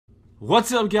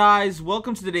What's up, guys?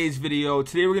 Welcome to today's video.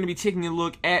 Today we're going to be taking a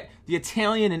look at the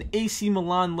Italian and AC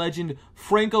Milan legend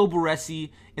Franco Baresi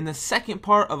in the second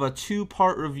part of a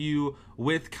two-part review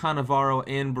with Cannavaro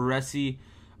and Baresi.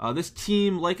 This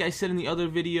team, like I said in the other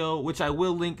video, which I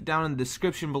will link down in the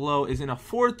description below, is in a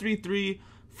 4-3-3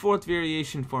 fourth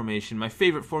variation formation, my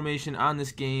favorite formation on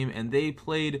this game, and they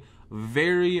played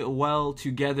very well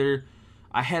together.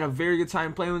 I had a very good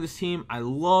time playing with this team. I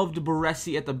loved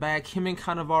Baresi at the back. Him and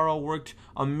Cannavaro worked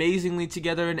amazingly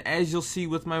together, and as you'll see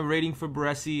with my rating for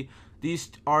Baresi, these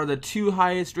are the two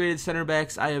highest rated center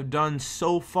backs I have done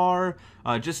so far.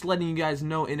 Just letting you guys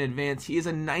know in advance, he is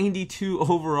a 92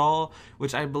 overall,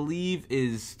 which I believe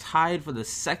is tied for the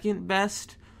second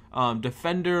best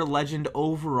defender legend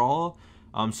overall.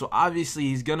 So obviously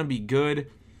he's going to be good.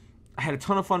 I had a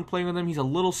ton of fun playing with him. He's a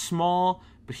little small,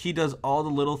 but he does all the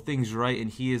little things right,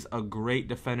 and he is a great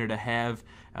defender to have.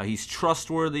 He's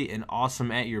trustworthy and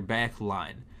awesome at your back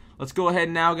line. Let's go ahead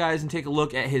now, guys, and take a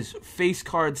look at his face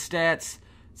card stats.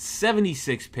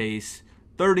 76 pace,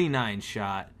 39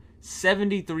 shot,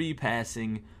 73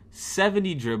 passing,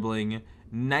 70 dribbling,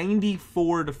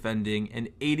 94 defending, and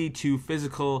 82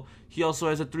 physical. He also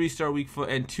has a 3-star weak foot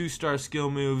and 2-star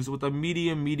skill moves with a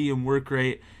medium work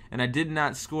rate. And I did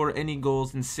not score any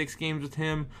goals in 6 games with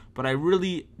him, but I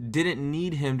really didn't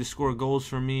need him to score goals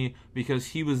for me because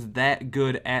he was that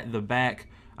good at the back.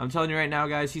 I'm telling you right now,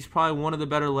 guys, he's probably one of the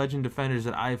better legend defenders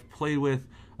that I've played with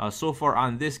so far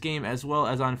on this game, as well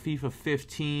as on FIFA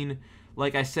 15.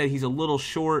 Like I said, he's a little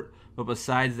short, but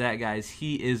besides that, guys,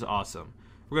 he is awesome.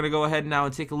 We're going to go ahead now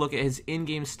and take a look at his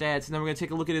in-game stats, and then we're going to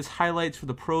take a look at his highlights for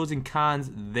the pros and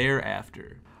cons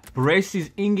thereafter.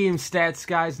 Baresi's in-game stats,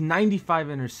 guys: 95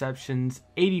 interceptions,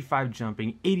 85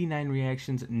 jumping, 89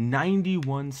 reactions,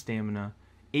 91 stamina,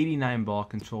 89 ball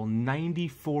control,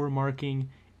 94 marking,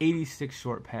 86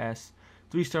 short pass,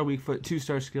 3-star weak foot,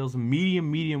 2-star skills,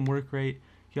 medium work rate.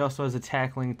 He also has a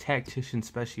tackling, tactician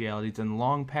specialities, and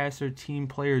long passer team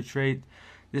player trait.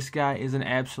 This guy is an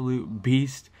absolute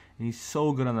beast, and he's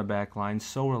so good on the back line,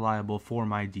 so reliable for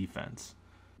my defense.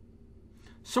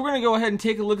 So we're going to go ahead and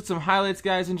take a look at some highlights,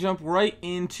 guys, and jump right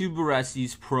into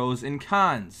Baresi's pros and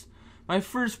cons. My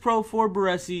first pro for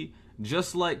Baresi,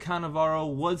 just like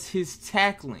Cannavaro, was his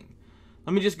tackling.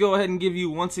 Let me just go ahead and give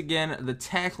you, once again, the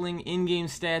tackling in-game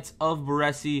stats of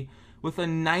Baresi. With a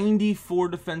 94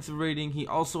 defensive rating, he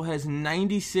also has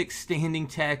 96 standing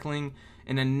tackling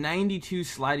and a 92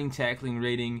 sliding tackling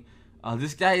rating.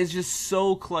 This guy is just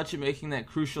so clutch at making that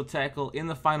crucial tackle in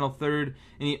the final third,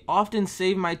 and he often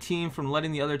saved my team from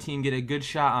letting the other team get a good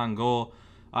shot on goal.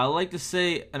 I like to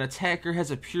say an attacker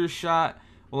has a pure shot.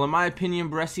 Well, in my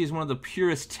opinion, Baresi is one of the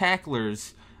purest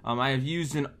tacklers I have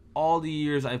used in all the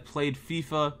years I've played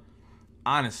FIFA,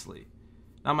 honestly.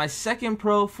 Now, my second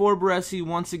pro for Baresi,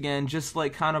 once again, just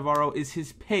like Cannavaro, is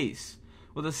his pace.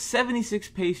 With a 76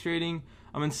 pace rating,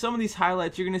 in some of these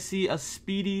highlights, you're going to see a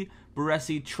speedy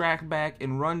Baresi track back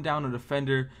and run down a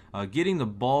defender, getting the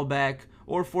ball back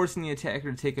or forcing the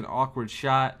attacker to take an awkward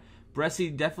shot.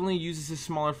 Baresi definitely uses his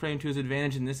smaller frame to his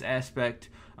advantage in this aspect,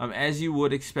 as you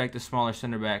would expect a smaller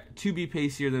center back to be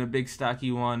pacier than a big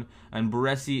stocky one, and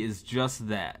Baresi is just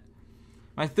that.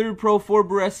 My third pro for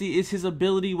Baresi is his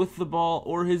ability with the ball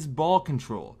or his ball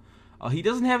control. He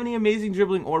doesn't have any amazing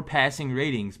dribbling or passing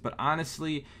ratings, but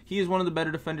honestly, he is one of the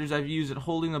better defenders I've used at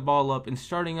holding the ball up and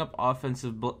starting up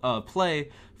offensive play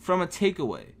from a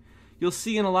takeaway. You'll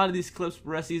see in a lot of these clips,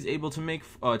 Baresi is able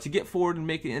to get forward and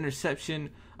make an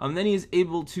interception. Then he is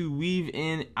able to weave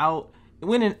in and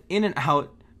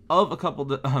out of a couple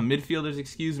midfielders,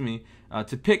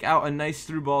 to pick out a nice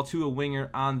through ball to a winger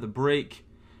on the break.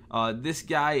 This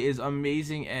guy is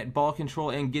amazing at ball control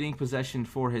and getting possession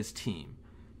for his team.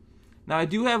 Now, I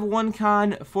do have one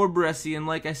con for Baresi, and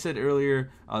like I said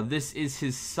earlier, this is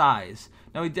his size.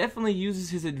 Now, he definitely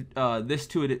uses this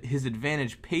to his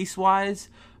advantage pace-wise,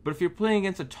 but if you're playing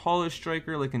against a taller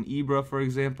striker like an Ibra, for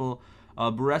example,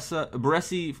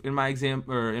 Baresi,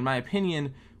 in my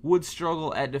opinion, would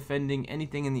struggle at defending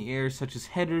anything in the air, such as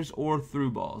headers or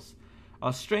through balls.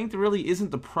 Strength really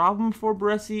isn't the problem for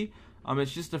Baresi.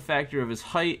 It's just a factor of his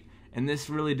height, and this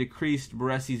really decreased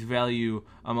Baresi's value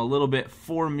a little bit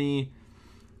for me.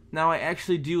 Now, I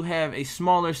actually do have a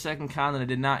smaller second con that I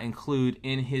did not include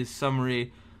in his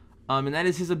summary, and that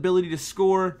is his ability to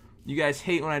score. You guys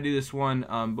hate when I do this one,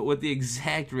 but with the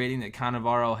exact rating that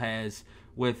Cannavaro has,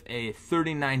 with a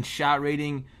 39 shot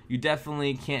rating, you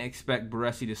definitely can't expect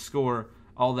Baresi to score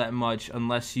all that much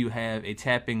unless you have a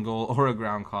tap-in goal or a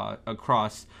ground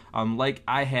cross, like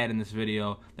I had in this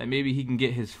video, that maybe he can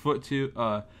get his foot to.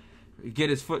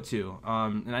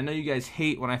 And I know you guys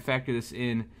hate when I factor this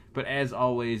in, But as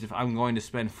always, if I'm going to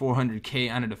spend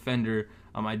 400k on a defender,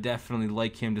 I definitely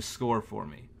like him to score for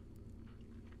me.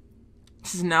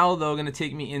 This is now, though, going to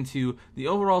take me into the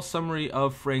overall summary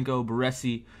of Franco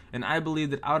Baresi, and I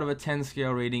believe that out of a 10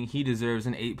 scale rating, he deserves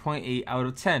an 8.8 out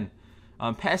of 10.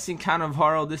 Passing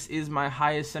Cannavaro, this is my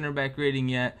highest center back rating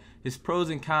yet. His pros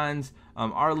and cons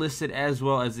are listed, as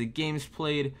well as the games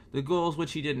played, the goals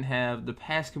which he didn't have, the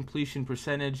pass completion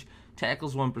percentage,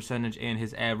 tackles won percentage, and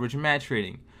his average match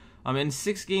rating. In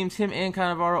 6 games, him and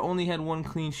Cannavaro only had 1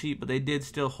 clean sheet, but they did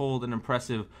still hold an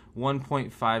impressive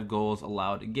 1.5 goals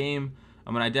allowed a game.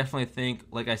 And I definitely think,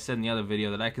 like I said in the other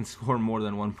video, that I can score more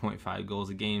than 1.5 goals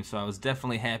a game, so I was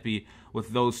definitely happy with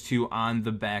those two on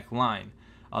the back line.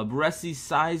 Baresi's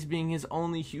size being his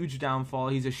only huge downfall.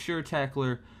 He's a sure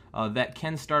tackler that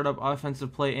can start up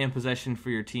offensive play and possession for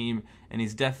your team, and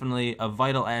he's definitely a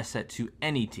vital asset to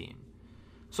any team.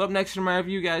 So up next in my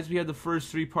review, guys, we have the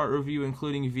first 3-part review,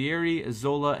 including Vieri,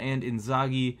 Zola, and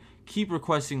Inzaghi. Keep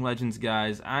requesting legends,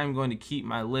 guys. I'm going to keep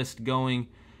my list going.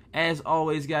 As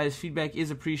always, guys, feedback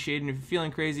is appreciated. If you're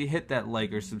feeling crazy, hit that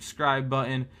like or subscribe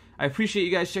button. I appreciate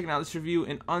you guys checking out this review,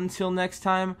 and until next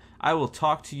time, I will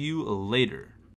talk to you later.